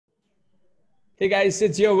Hey guys,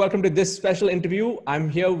 it's here. Welcome to this special interview. I'm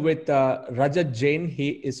here with Rajat Jain. He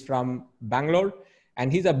is from Bangalore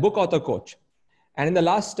and he's a book author coach. And in the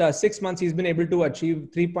last 6 months, he's been able to achieve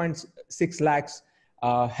 3.6 lakhs,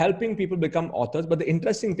 helping people become authors. But the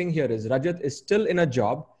interesting thing here is Rajat is still in a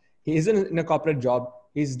job. He isn't in a corporate job.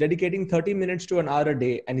 He's dedicating 30 minutes to an hour a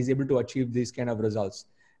day and he's able to achieve these kind of results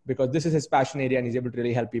because this is his passion area and he's able to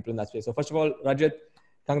really help people in that space. So first of all, Rajat,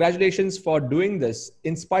 congratulations for doing this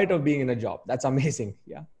in spite of being in a job. That's amazing.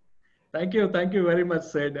 Yeah. Thank you. Thank you very much,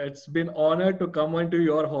 Sid. It's been honored to come onto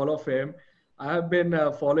your Hall of Fame. I have been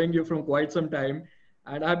following you from quite some time,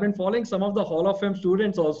 and I've been following some of the Hall of Fame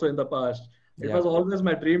students also in the past. It was always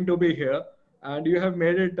my dream to be here, and you have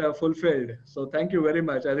made it fulfilled. So thank you very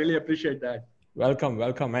much. I really appreciate that. Welcome,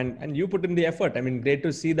 welcome. And you put in the effort. I mean, great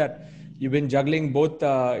to see that you've been juggling both,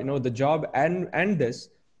 the job and this.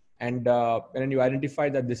 And then you identify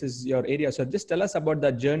that this is your area. So just tell us about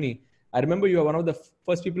that journey. I remember you were one of the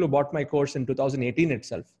first people who bought my course in 2018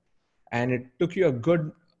 itself. And it took you a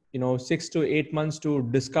good, 6 to 8 months to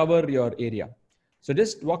discover your area. So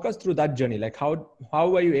just walk us through that journey. Like how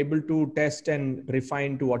were you able to test and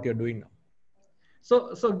refine to what you're doing now?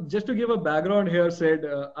 So just to give a background here, Sid,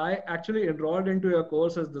 I actually enrolled into your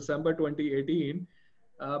course as December 2018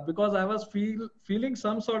 because I was feeling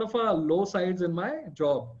some sort of a low sides in my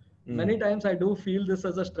job. Many times I do feel this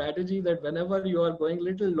as a strategy that whenever you are going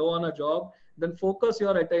little low on a job, then focus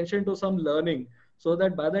your attention to some learning so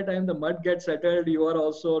that by the time the mud gets settled, you are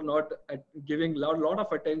also not giving lot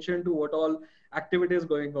of attention to what all activities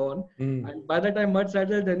going on. And by the time mud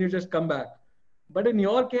settled, then you just come back. But in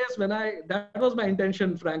your case, that was my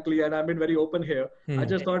intention, frankly, and I've been very open here. I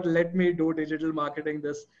just thought, let me do digital marketing.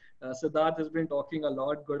 Siddharth has been talking a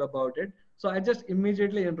lot good about it. So I just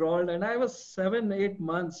immediately enrolled and I was 7-8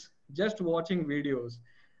 months just watching videos.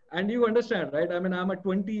 And you understand, right? I mean, I'm a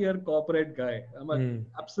 20-year corporate guy. I'm an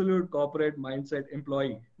absolute corporate mindset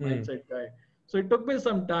mindset guy. So it took me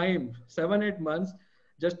some time, 7-8 months,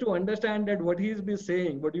 just to understand that what he's been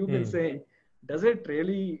saying, what you've been saying, is it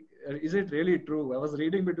really true? I was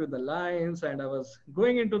reading between the lines and I was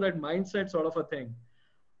going into that mindset sort of a thing.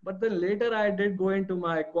 But then later I did go into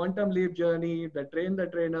my quantum leap journey, the train the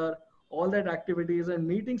trainer, all that activities and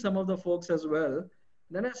meeting some of the folks as well.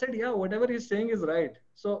 Then I said, yeah, whatever he's saying is right.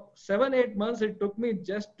 So 7-8 months it took me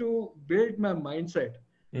just to build my mindset.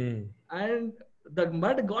 And the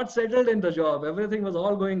mud got settled in the job. Everything was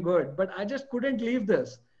all going good, but I just couldn't leave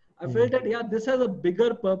this. I felt that, yeah, this has a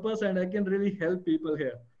bigger purpose and I can really help people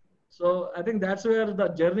here. So I think that's where the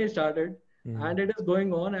journey started and it is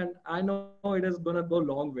going on and I know it is going to go a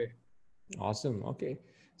long way. Awesome. Okay.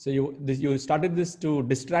 So you started this to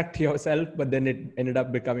distract yourself, but then it ended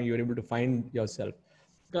up becoming, you were able to find yourself.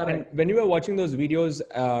 Correct. And when you were watching those videos,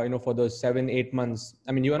 for those 7-8 months,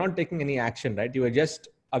 I mean, you were not taking any action, right? You were just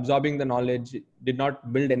absorbing the knowledge, did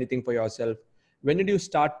not build anything for yourself. When did you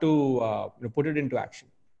start to put it into action?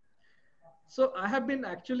 So I have been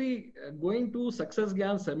actually going to Success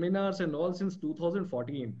Gyan seminars and all since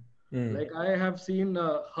 2014. Like I have seen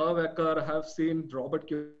Herb Ecker, I have seen Robert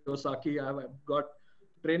Kiyosaki, I have got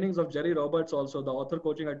trainings of Jerry Roberts also, the author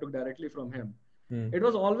coaching I took directly from him. It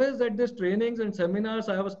was always that these trainings and seminars,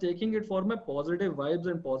 I was taking it for my positive vibes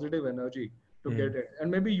and positive energy to get it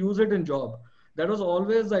and maybe use it in job. That was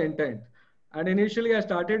always the intent. And initially I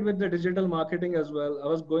started with the digital marketing as well. I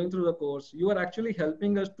was going through the course. You are actually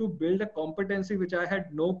helping us to build a competency which I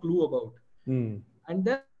had no clue about. And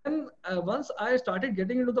then once I started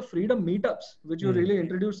getting into the freedom meetups, which you really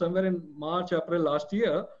introduced somewhere in March, April last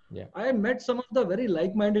year, I met some of the very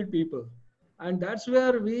like-minded people. And that's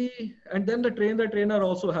where and then the trainer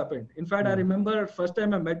also happened. In fact, I remember first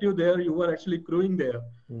time I met you there, you were actually crewing there.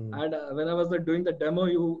 And when I was doing the demo,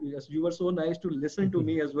 you were so nice to listen to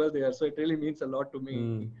me as well there. So it really means a lot to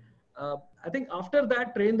me. I think after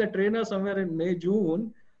that train the trainer somewhere in May,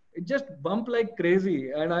 June, it just bumped like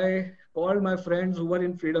crazy. And I called my friends who were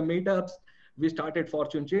in freedom meetups. We started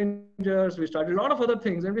Fortune Changers. We started a lot of other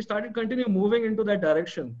things. And we started continue moving into that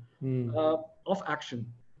direction of action.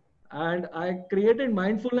 And I created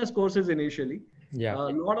mindfulness courses initially. A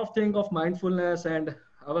lot of things of mindfulness and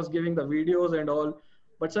I was giving the videos and all.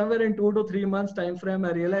 But somewhere in 2 to 3 months time frame,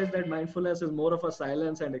 I realized that mindfulness is more of a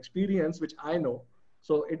silence and experience, which I know.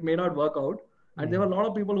 So it may not work out. And there were a lot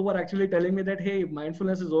of people who were actually telling me that, hey,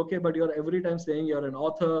 mindfulness is okay, but you're every time saying you're an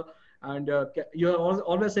author and you're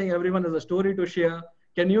always saying everyone has a story to share.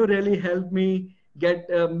 Can you really help me get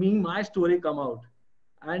my story come out?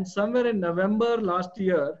 And somewhere in November last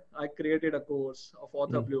year, I created a course of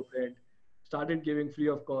Author Blueprint, started giving free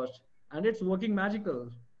of cost, and it's working magical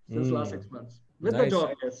since last 6 months with the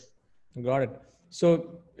job. Yes. Got it.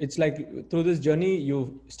 So it's like through this journey,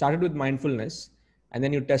 you started with mindfulness, and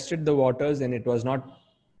then you tested the waters, and it was not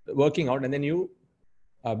working out, and then you,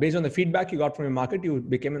 based on the feedback you got from your market, you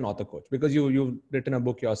became an author coach because you've written a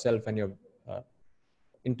book yourself and you're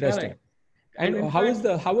interesting. Correct. And in how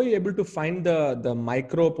fact, how are you able to find the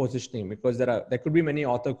micro positioning? Because there could be many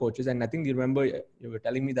author coaches, and I think you remember you were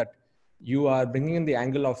telling me that you are bringing in the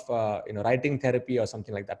angle of writing therapy or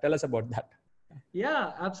something like that. Tell us about that.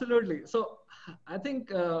 yeah, absolutely. So I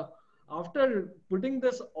think after putting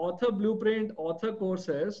this author blueprint, author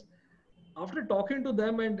courses, after talking to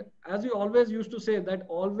them, and as you always used to say that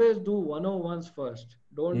always do 101s first,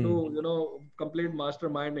 don't Mm. do complete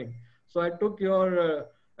masterminding. So I took your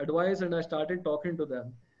advice and I started talking to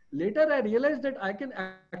them. Later I realized that I can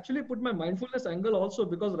actually put my mindfulness angle also,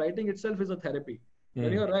 because writing itself is a therapy. When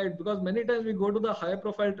Mm. you're right, because many times we go to the high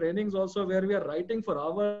profile trainings also where we are writing for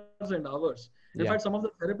hours and hours. In fact, some Yeah. of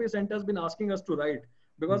the therapy centers been asking us to write,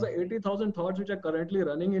 because the Mm. 80,000 thoughts which are currently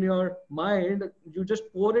running in your mind, you just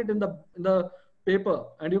pour it in the paper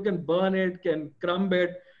and you can burn it, can crumb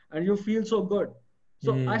it, and you feel so good.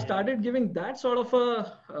 So I Mm. started giving that sort of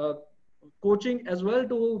a coaching as well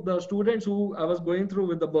to the students who I was going through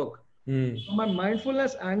with the book. Mm. So my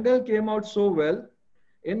mindfulness angle came out so well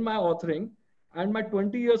in my authoring and my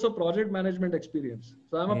 20 years of project management experience.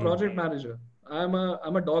 So I'm a Mm. project manager. I'm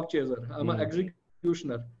a dog chaser. I'm an Mm.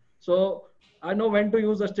 executioner. So I know when to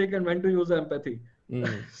use a stick and when to use empathy. Mm.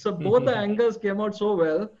 So both the angles came out so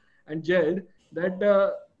well and gelled that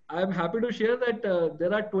I'm happy to share that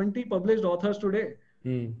there are 20 published authors today.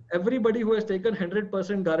 Mm. Everybody who has taken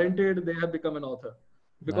 100% guaranteed they have become an author,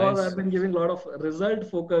 because I've Nice. been giving a lot of result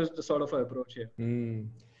focused sort of approach here. Mm.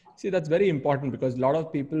 See, that's very important because a lot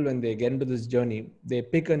of people, when they get into this journey, they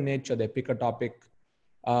pick a niche or they pick a topic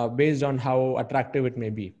based on how attractive it may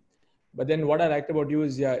be. But then what I liked about you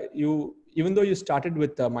is, yeah, you, even though you started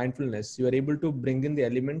with mindfulness, you are able to bring in the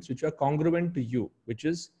elements which are congruent to you, which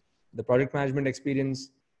is the project management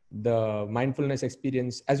experience, the mindfulness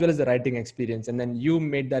experience, as well as the writing experience. And then you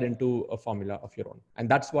made that into a formula of your own. And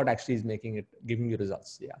that's what actually is making it, giving you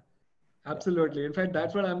results. Yeah. Yeah. Absolutely. In fact,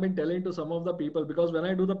 that's what I've been telling to some of the people, because when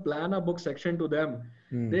I do the plan a book section to them,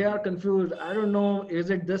 Mm. they are confused. I don't know,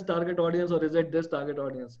 is it this target audience or is it this target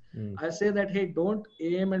audience? Mm. I say that, hey, don't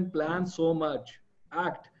aim and plan so much.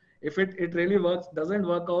 Act. If it really works, doesn't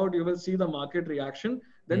work out, you will see the market reaction.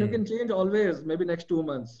 Then you Mm. can change always, maybe next 2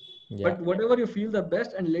 months. Yeah. But whatever you feel the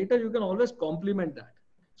best, and later you can always complement that.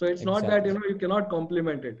 So it's not that Exactly. you cannot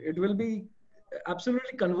complement it. It will be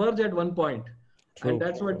absolutely converge at one point. And True.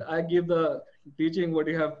 that's what True. I give the teaching what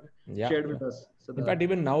you have Yeah. shared Yeah. with us. So In fact,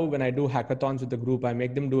 even now when I do hackathons with the group, I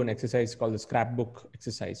make them do an exercise called the scrapbook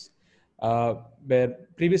exercise, where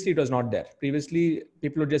previously it was not there. Previously,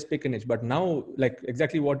 people would just pick a niche, but now, like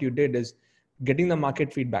exactly what you did is getting the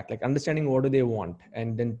market feedback, like understanding what do they want,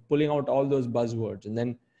 and then pulling out all those buzzwords, and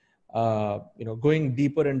then going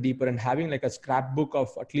deeper and deeper, and having like a scrapbook of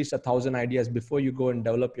at least 1,000 ideas before you go and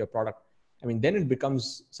develop your product. I mean, then it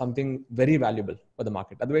becomes something very valuable for the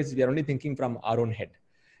market. Otherwise, we are only thinking from our own head.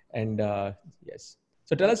 And yes,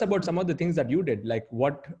 so tell us about some of the things that you did. Like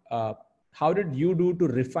how did you do to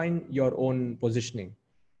refine your own positioning?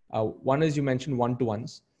 One is you mentioned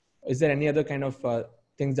one-to-ones. Is there any other kind of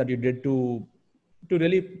things that you did to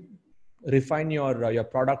really refine your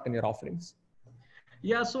product and your offerings?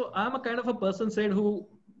 yeah, so I'm a kind of a person said who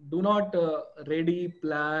do not ready,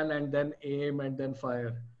 plan, and then aim and then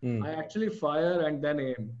fire. Mm. I actually fire and then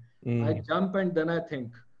aim. I Mm. jump and then I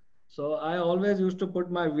think. So I always used to put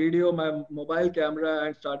my video, my mobile camera,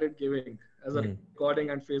 and started giving as a Mm. recording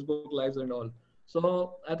and Facebook lives and all. So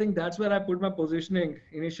I think that's where I put my positioning.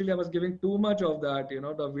 Initially, I was giving too much of that,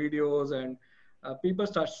 the videos, and people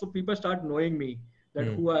start knowing me, that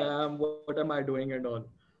Mm. who I am, what am I doing, and all.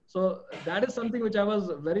 So that is something which I was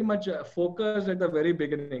very much focused at the very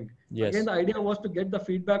beginning. Again, the Yes. idea was to get the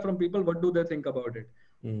feedback from people. What do they think about it?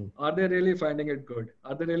 Mm. Are they really finding it good?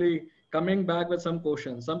 Are they really coming back with some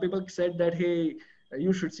questions? Some people said that, hey,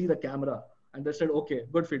 you should see the camera. And they said, okay,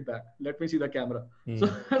 good feedback. Let me see the camera. So,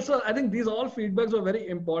 Mm. so I think these all feedbacks were very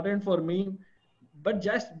important for me, but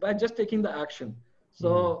just by just taking the action. Mm.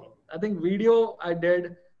 So I think video I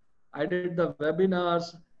did the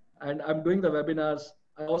webinars, and I'm doing the webinars.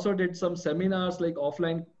 I also did some seminars, like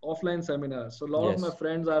offline seminars. So a lot of my Yes.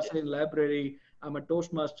 friends are in library. I'm a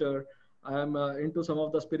Toastmaster. I'm into some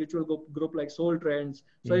of the spiritual group like Soul Trends.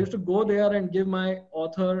 So I Mm. used to go there and give my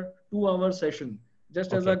author 2 hour session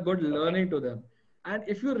just as a Okay. good learning to them. And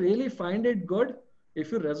if you really find it good,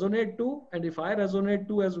 if you resonate too, and if I resonate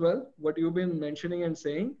too as well, what you've been mentioning and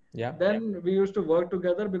saying, Yeah. then we used to work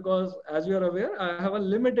together, because as you're aware, I have a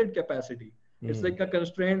limited capacity. It's like a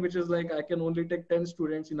constraint, which is like I can only take 10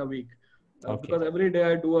 students in a week. Okay. Because every day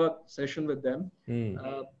I do a session with them, Hmm.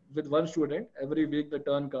 with one student. Every week the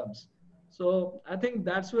turn comes. So I think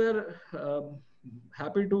that's where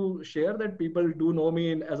happy to share that people do know me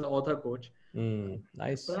as an author coach.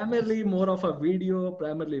 Nice. Primarily more of a video,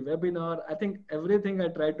 primarily webinar. I think everything I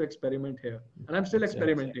try to experiment here, and I'm still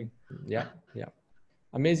experimenting. Yeah.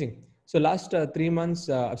 Amazing. So last 3 months,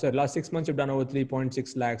 last 6 months, you've done over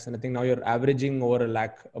 3.6 lakhs, and I think now you're averaging over a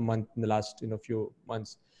lakh a month in the last few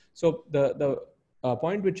months. So the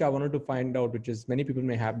point which I wanted to find out, which is many people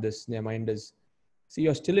may have this in their mind, is see,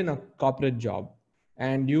 you're still in a corporate job,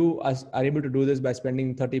 and you are able to do this by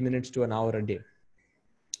spending 30 minutes to an hour a day.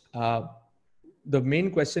 The main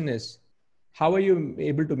question is, how are you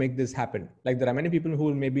able to make this happen? Like, there are many people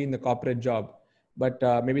who may be in the corporate job, but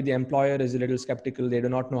maybe the employer is a little skeptical. They do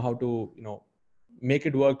not know how to make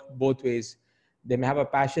it work both ways. They may have a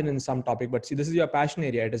passion in some topic, but see, this is your passion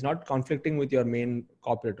area. It is not conflicting with your main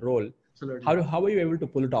corporate role. Absolutely. How are you able to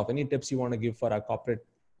pull it off? Any tips you want to give for our corporate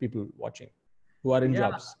people watching who are in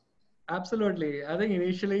jobs? Absolutely. I think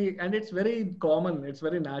initially, and it's very common, it's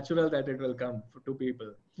very natural that it will come to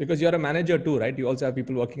people. Because you're a manager too, right? You also have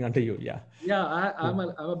people working under you. Yeah. Yeah, I'm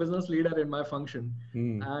a business leader in my function.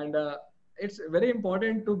 And it's very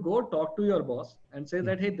important to go talk to your boss and say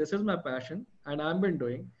that, hey, this is my passion and I've been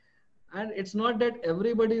doing. And it's not that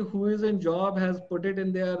everybody who is in job has put it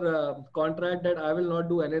in their contract that I will not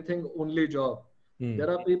do anything, only job. There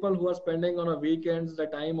are people who are spending on a weekends the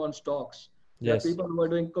time on stocks. There are people who are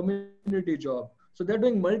doing community job. So they're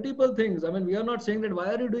doing multiple things. I mean, we are not saying that,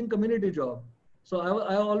 why are you doing community job? So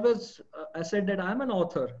I always, I said that I'm an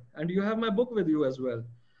author and you have my book with you as well.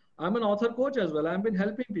 I'm an author coach as well. I've been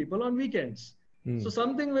helping people on weekends. So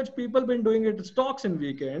something which people been doing it stocks in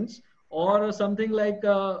weekends, or something like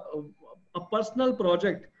a personal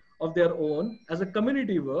project of their own as a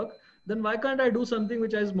community work, then why can't I do something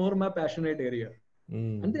which is more my passionate area?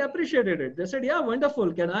 And they appreciated it. They said, yeah,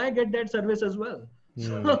 wonderful. Can I get that service as well?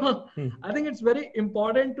 So I think it's very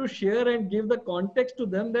important to share and give the context to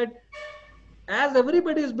them that as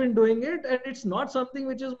everybody has been doing it, and it's not something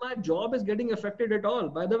which is my job is getting affected at all.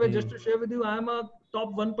 By the way, just to share with you, I'm a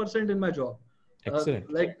top 1% in my job. Excellent.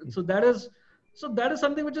 So that is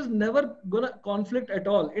something which is never gonna conflict at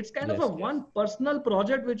all. It's kind of a one personal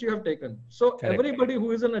project which you have taken. So everybody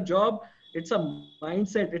who is in a job, it's a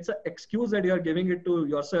mindset, it's an excuse that you are giving it to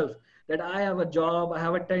yourself that I have a job, I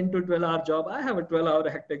have a 10 to 12 hour job, I have a 12-hour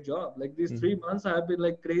hectic job. Like these 3 months I have been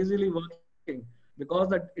like crazily working because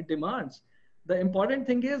that it demands. The important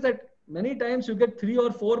thing is that many times you get 3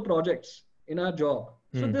 or 4 projects in our job.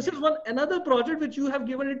 So this is another project which you have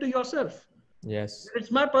given it to yourself. Yes.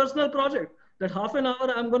 It's my personal project. That half an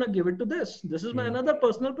hour I'm going to give it to this. This is my another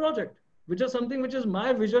personal project, which is something which is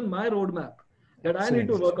my vision, my roadmap that I need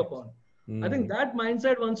to work upon. I think that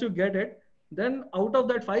mindset, once you get it, then out of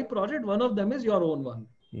that 5 projects, one of them is your own one.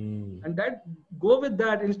 And that go with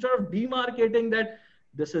that instead of demarcating that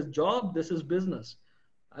this is job, this is business.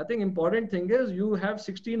 I think important thing is you have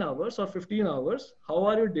 16 hours or 15 hours. How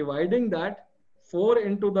are you dividing that? 4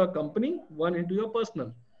 into the company, 1 into your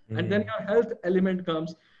personal. And then your health element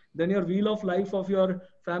comes. Then your wheel of life of your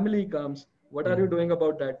family comes. What are you doing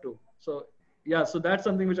about that too? So yeah, so that's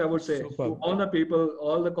something which I would say to all the people,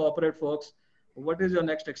 all the corporate folks, what is your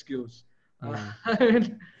next excuse?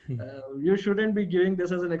 You shouldn't be giving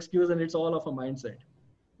this as an excuse, and it's all of a mindset.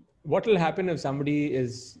 What will happen if somebody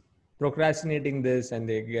is procrastinating this and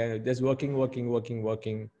they just working?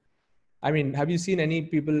 I mean, have you seen any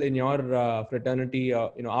people in your fraternity,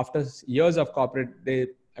 after years of corporate,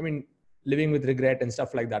 living with regret and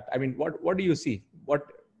stuff like that? I mean, what do you see? What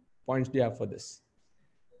points do you have for this?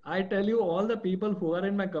 I tell you, all the people who are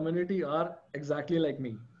in my community are exactly like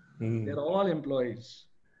me. They're all employees.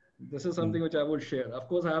 This is something which I would share. Of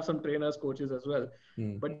course, I have some trainers, coaches as well,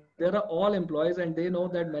 but they are all employees, and they know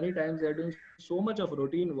that many times they're doing so much of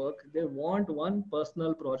routine work. They want one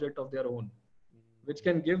personal project of their own, which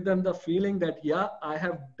can give them the feeling that, yeah, I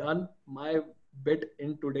have done my bit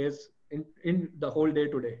in the whole day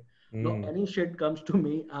today. No, any shit comes to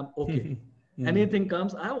me, I'm okay. Anything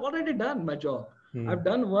comes, I've already done my job. I've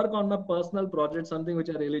done work on my personal project, something which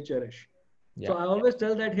I really cherish. So I always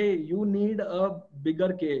tell that, hey, you need a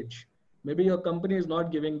bigger cage. Maybe your company is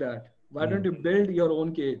not giving that. Why don't you build your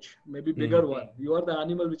own cage? Maybe bigger one. You are the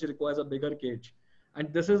animal which requires a bigger cage.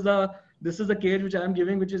 And this is the cage which I'm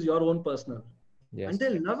giving, which is your own personal. And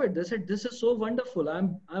they love it. They said, this is so wonderful.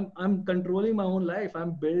 I'm controlling my own life.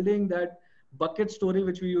 I'm building that bucket story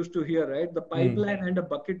which we used to hear, right? The pipeline and a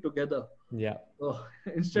bucket together. So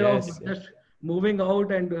instead of just moving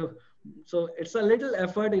out, and so it's a little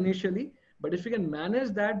effort initially, But if you can manage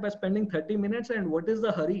that by spending 30 minutes, and what is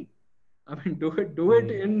the hurry? I mean, do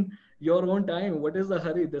it in your own time. What is the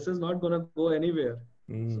hurry? This is not going to go anywhere.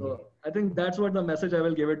 So I think that's what the message I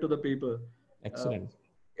will give it to the people. Excellent.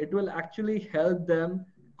 It will actually help them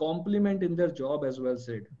complement in their job as well,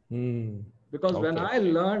 Sid. Because when I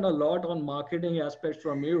learned a lot on marketing aspects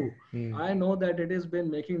from you, I know that it has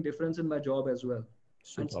been making difference in my job as well.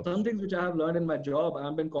 And some things which I have learned in my job, I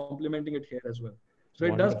have been complementing it here as well. So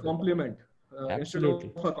it does complement instead of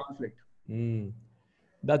a conflict.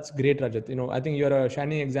 That's great, Rajat. You know, I think you're a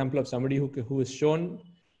shining example of somebody who has shown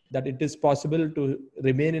that it is possible to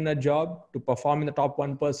remain in a job, to perform in the top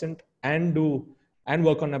 1%, and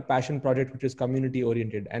work on a passion project which is community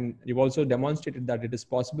oriented. And you've also demonstrated that it is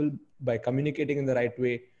possible by communicating in the right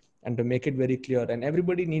way and to make it very clear. And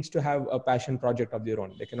everybody needs to have a passion project of their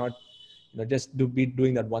own. They cannot, just be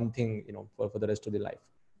doing that one thing, for the rest of their life.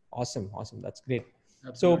 Awesome. That's great.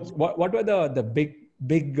 Absolutely. So what were the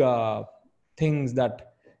big things that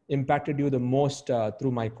impacted you the most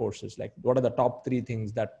through my courses? Like, what are the top 3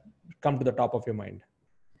 things that come to the top of your mind?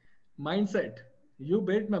 Mindset. You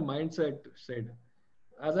built my mindset, Sid.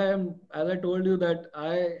 As I told you that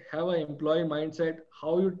I have an employee mindset,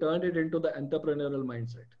 how you turned it into the entrepreneurial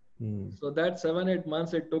mindset. So that 7-8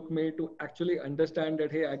 months it took me to actually understand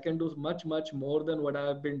that, hey, I can do much more than what I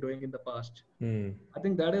have been doing in the past. I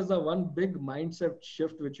think that is the one big mindset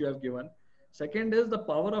shift which you have given. Second is the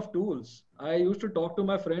power of tools. I used to talk to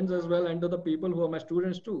my friends as well and to the people who are my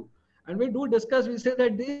students too. And we do discuss, we say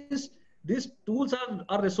that these tools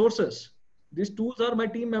are resources. These tools are my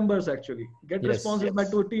team members actually. GetResponse is my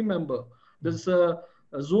team member. This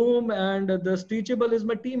Zoom and this Teachable is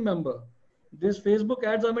my team member. These Facebook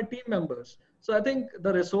ads are my team members. So I think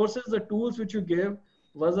the resources, the tools which you gave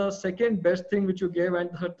was a second best thing which you gave. And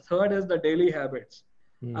the third is the daily habits.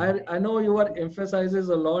 I know you are emphasizes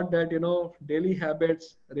a lot that, daily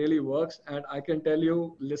habits really works. And I can tell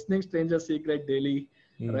you, listening Stranger's Secret daily,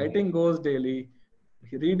 writing goals daily,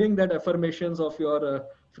 reading that affirmations of your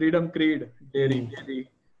freedom creed daily,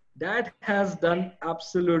 that has done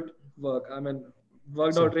absolute work. I mean,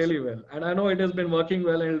 worked out really well. And I know it has been working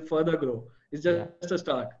well and it will further grow. It's just a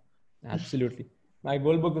start. Absolutely. My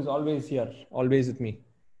goal book is always here, always with me,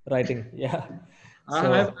 writing. Yeah.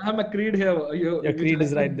 So, I have a creed here. Your creed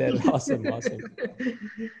is right there. Awesome.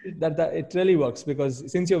 That it really works,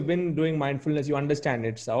 because since you've been doing mindfulness, you understand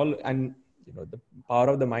it's all, and the power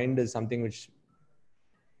of the mind is something which,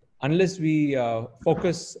 unless we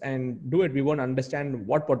focus and do it, we won't understand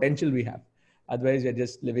what potential we have. Otherwise, you're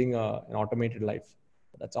just living an automated life.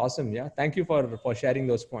 That's awesome. Yeah. Thank you for sharing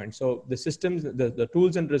those points. So the systems, the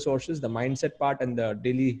tools and resources, the mindset part, and the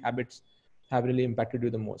daily habits have really impacted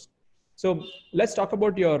you the most. So let's talk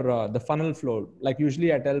about your the funnel flow. Like,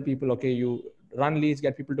 usually I tell people, okay, you run leads,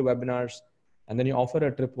 get people to webinars, and then you offer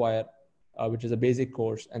a tripwire, which is a basic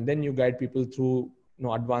course, and then you guide people through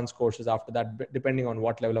advanced courses after that, depending on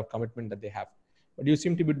what level of commitment that they have. But you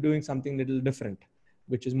seem to be doing something little different,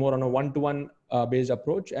 which is more on a one-to-one based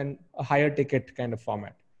approach and a higher ticket kind of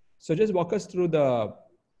format. So just walk us through the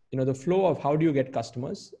flow of how do you get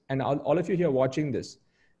customers. And all of you here watching this,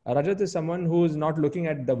 Rajat is someone who is not looking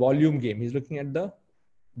at the volume game. He's looking at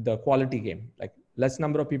the quality game, like less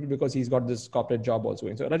number of people, because he's got this corporate job also.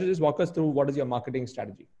 So Rajat, just walk us through what is your marketing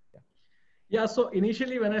strategy. Yeah. So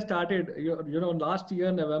initially when I started, last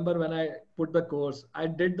year, November, when I put the course, I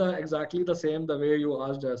did exactly the same, the way you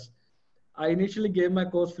asked us. I initially gave my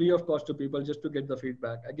course free of cost to people just to get the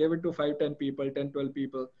feedback. I gave it to 5-10 people, 10-12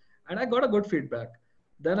 people, and I got a good feedback.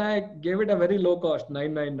 Then I gave it a very low cost,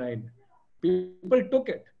 $999. People took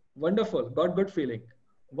it. Wonderful. Got good feeling.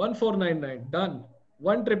 1,499, done.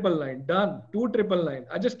 1,999, done. 2,999.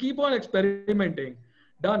 I just keep on experimenting.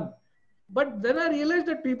 Done. But then I realized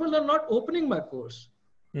that people are not opening my course.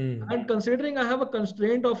 And considering I have a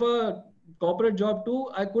constraint of a corporate job too,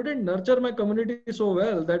 I couldn't nurture my community so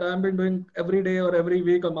well that I've been doing every day or every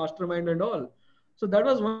week a mastermind and all. So that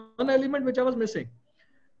was one element which I was missing.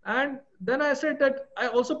 And then I said that I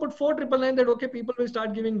also put 4,999 that, okay, people will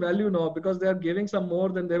start giving value now because they are giving some more,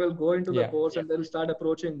 then they will go into the course and they will start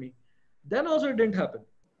approaching me. Then also it didn't happen.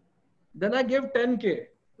 Then I gave 10K.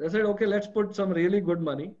 I said, okay, let's put some really good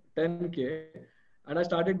money, 10K. And I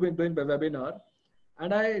started doing the webinar.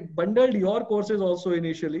 And I bundled your courses also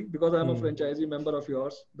initially because I'm a franchisee member of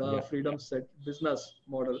yours, the Freedom Set business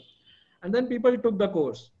model. And then people took the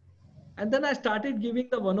course. And then I started giving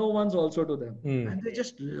the 101s also to them. And they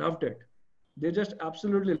just loved it. They just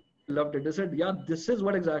absolutely loved it. They said, yeah, this is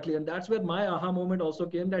what exactly. And that's where my aha moment also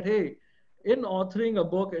came that, hey, in authoring a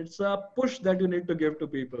book, it's a push that you need to give to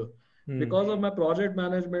people. Because of my project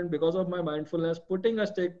management, because of my mindfulness, putting a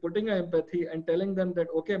stake, putting a empathy, and telling them that,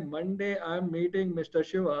 okay, Monday I'm meeting Mr.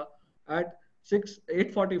 Shiva at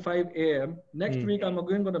 8:45 a.m. Next week I'm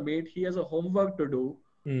again going to meet. He has a homework to do.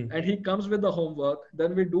 And he comes with the homework.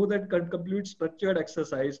 Then we do that complete structured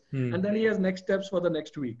exercise. And then he has next steps for the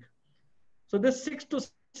next week. So this 6 to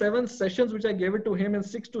 7 sessions, which I gave it to him in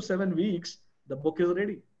 6 to 7 weeks, the book is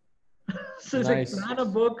ready. So it's like plan a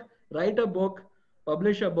book, write a book,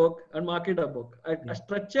 publish a book, and market a book. I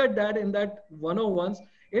structured that in that 101s.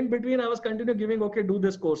 In between, I was continuing giving, okay, do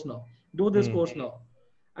this course now, do this course now.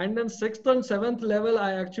 And then 6th and 7th level,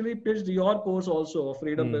 I actually pitched your course also,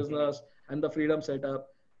 Freedom Business and the Freedom Setup.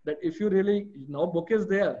 That if you really, now book is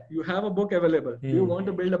there, you have a book available. Do you want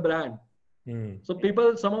to build a brand? So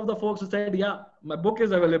people, some of the folks said, yeah, my book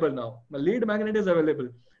is available now. My lead magnet is available.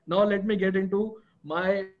 Now let me get into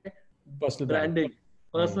my personal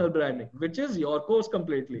branding, which is your course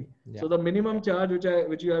completely. So the minimum charge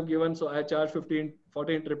which you have given, so I charge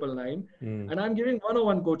 14,999, and I'm giving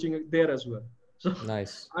 101 coaching there as well. So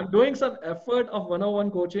I'm doing some effort of 101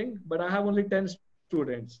 coaching, but I have only 10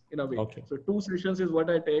 students in a week. So 2 sessions is what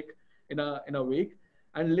I take in a week.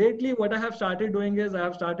 And lately what I have started doing is I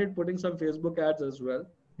have started putting some Facebook ads as well.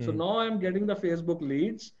 So now I'm getting the Facebook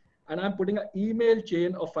leads, and I'm putting an email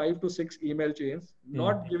chain of 5 to 6 email chains,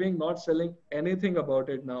 not selling anything about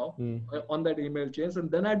it now on that email chains. And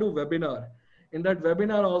then I do webinar. In that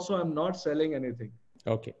webinar also, I'm not selling anything.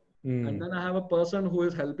 And then I have a person who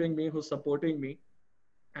is helping me, who's supporting me.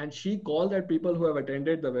 And she called at people who have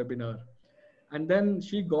attended the webinar. And then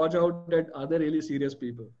she gauge out at other really serious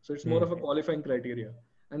people. So it's more of a qualifying criteria.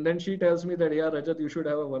 And then she tells me that, yeah, Rajat, you should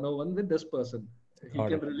have a 101 with this person. He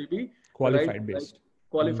can really be qualified based.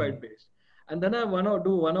 And then I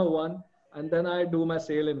do 101, and then I do my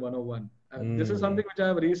sale in 101. This is something which I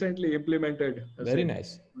have recently implemented. Very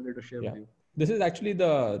nice. I wanted to share with you. This is actually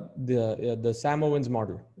the Sam Owens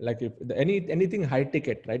model. Like if anything high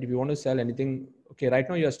ticket, right? If you want to sell anything, okay, right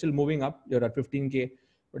now you're still moving up. You're at 15K.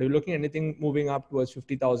 But if you're looking at anything moving up towards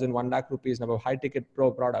 50,000, 1 lakh rupees, number of high ticket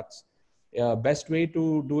pro products, best way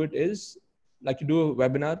to do it is like you do a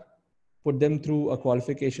webinar, put them through a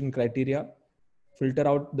qualification criteria, filter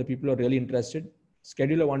out the people who are really interested,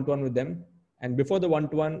 schedule a one-to-one with them. And before the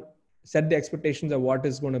one-to-one, set the expectations of what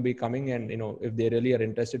is going to be coming. And, if they really are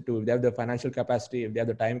interested to, if they have the financial capacity, if they have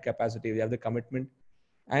the time capacity, if they have the commitment,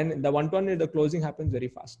 and the one-to-one, the closing happens very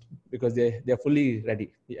fast because they're fully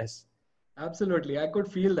ready. Yes. Absolutely. I could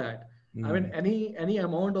feel that. I mean, any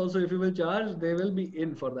amount also, if you will charge, they will be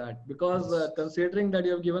in for that, because considering that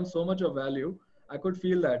you have given so much of value, I could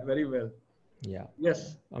feel that very well. Yeah.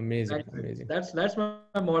 Yes. Amazing. That's my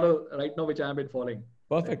model right now, which I have been following.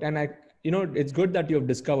 Perfect. And it's good that you have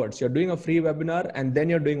discovered. So you're doing a free webinar and then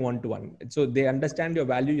you're doing one-to-one. So they understand your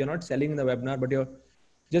value. You're not selling in the webinar, but you're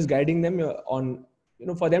just guiding them on,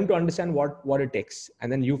 for them to understand what it takes.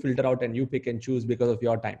 And then you filter out and you pick and choose because of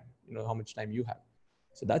your time. How much time you have.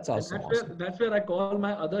 So that's awesome. That's where I call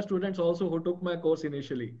my other students also who took my course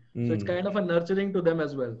initially. So it's kind of a nurturing to them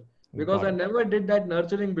as well, because I never did that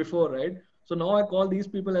nurturing before, right? So now I call these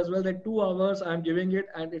people as well, that 2 hours I'm giving it,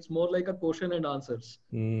 and it's more like a question and answers.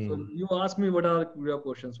 So you ask me, what are your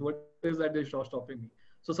questions? What is that is stopping me?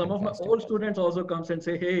 So some of my old students also comes and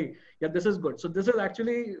say, hey, yeah, this is good. So this is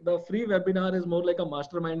actually, the free webinar is more like a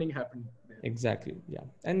masterminding happening. Exactly. Yeah.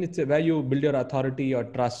 And it's where you build your authority, your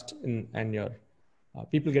trust and your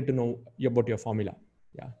people get to know about your formula.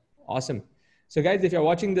 Yeah. Awesome. So guys, if you're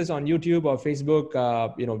watching this on YouTube or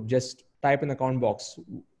Facebook, just type in the comment box.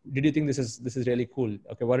 Did you think this is really cool?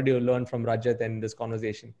 Okay. What did you learn from Rajat and this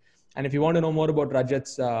conversation? And if you want to know more about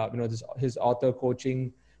Rajat's, his author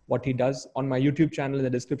coaching, what he does, on my YouTube channel in the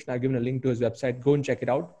description, I've given a link to his website. Go and check it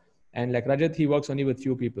out. And like Rajat, he works only with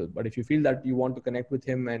few people, but if you feel that you want to connect with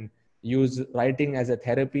him and use writing as a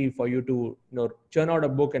therapy for you to churn out a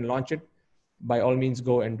book and launch it, by all means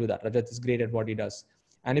go and do that. Rajat is great at what he does.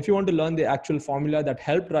 And if you want to learn the actual formula that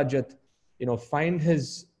helped Rajat find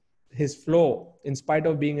his flow in spite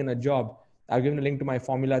of being in a job, I've given a link to my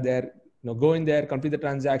formula there. Go in there, complete the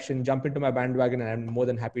transaction, jump into my bandwagon, and I'm more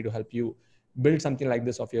than happy to help you build something like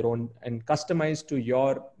this of your own and customize to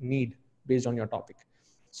your need based on your topic.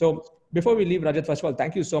 So before we leave, Rajat, first of all,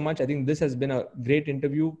 thank you so much. I think this has been a great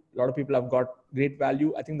interview. A lot of people have got great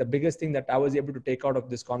value. I think the biggest thing that I was able to take out of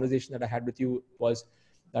this conversation that I had with you was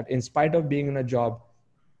that in spite of being in a job,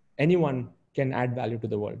 anyone can add value to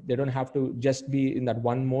the world. They don't have to just be in that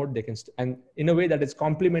one mode. They can, and in a way that is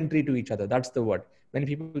complementary to each other. That's the word. Many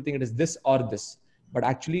people think it is this or this, but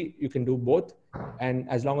actually you can do both. And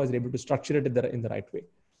as long as you're able to structure it in the right way.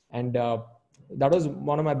 And that was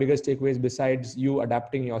one of my biggest takeaways, besides you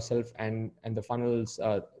adapting yourself and the funnels,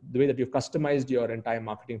 the way that you've customized your entire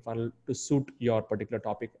marketing funnel to suit your particular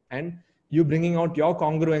topic, and you bringing out your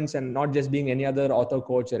congruence and not just being any other author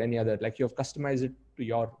coach or any other, like you've customized it to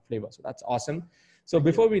your flavor. So that's awesome. So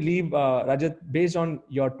before we leave, Rajat, based on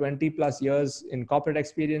your 20 plus years in corporate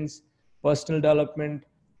experience, personal development,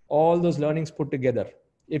 all those learnings put together,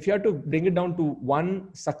 if you had to bring it down to one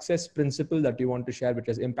success principle that you want to share, which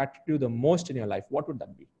has impacted you the most in your life, what would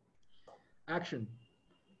that be? Action.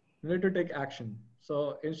 You need to take action.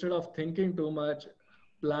 So instead of thinking too much,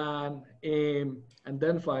 plan, aim, and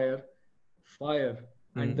then fire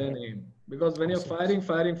and then aim. Because when you're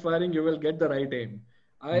firing, you will get the right aim.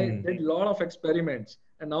 I did a lot of experiments,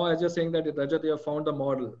 and now I was just saying that Rajat, you have found the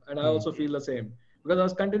model, and I also feel the same, because I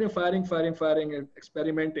was continuing firing, and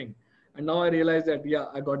experimenting, and now I realized that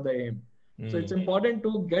I got the aim. So it's important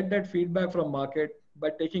to get that feedback from market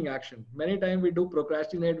by taking action. Many times we do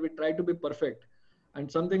procrastinate, we try to be perfect,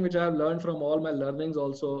 and something which I have learned from all my learnings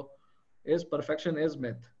also is perfection is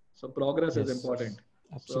myth. So progress is important.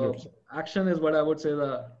 Absolutely. So action is what I would say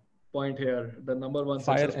the point here, the number one.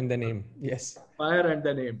 Fire and then aim. Yes. Fire and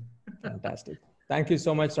then aim. Fantastic. Thank you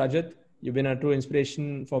so much, Rajat. You've been a true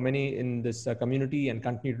inspiration for many in this community and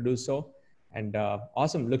continue to do so. And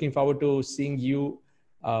awesome. Looking forward to seeing you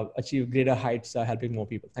achieve greater heights, helping more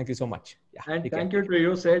people. Thank you so much. Yeah, and thank you to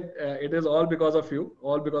you, Sid. It is all because of you,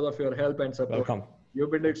 all because of your help and support. Welcome.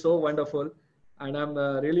 You've been so wonderful. And I'm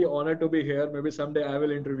really honored to be here. Maybe someday I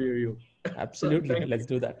will interview you. Absolutely. So let's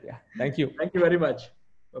do that. Yeah. Thank you. Thank you very much.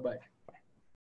 Bye-bye.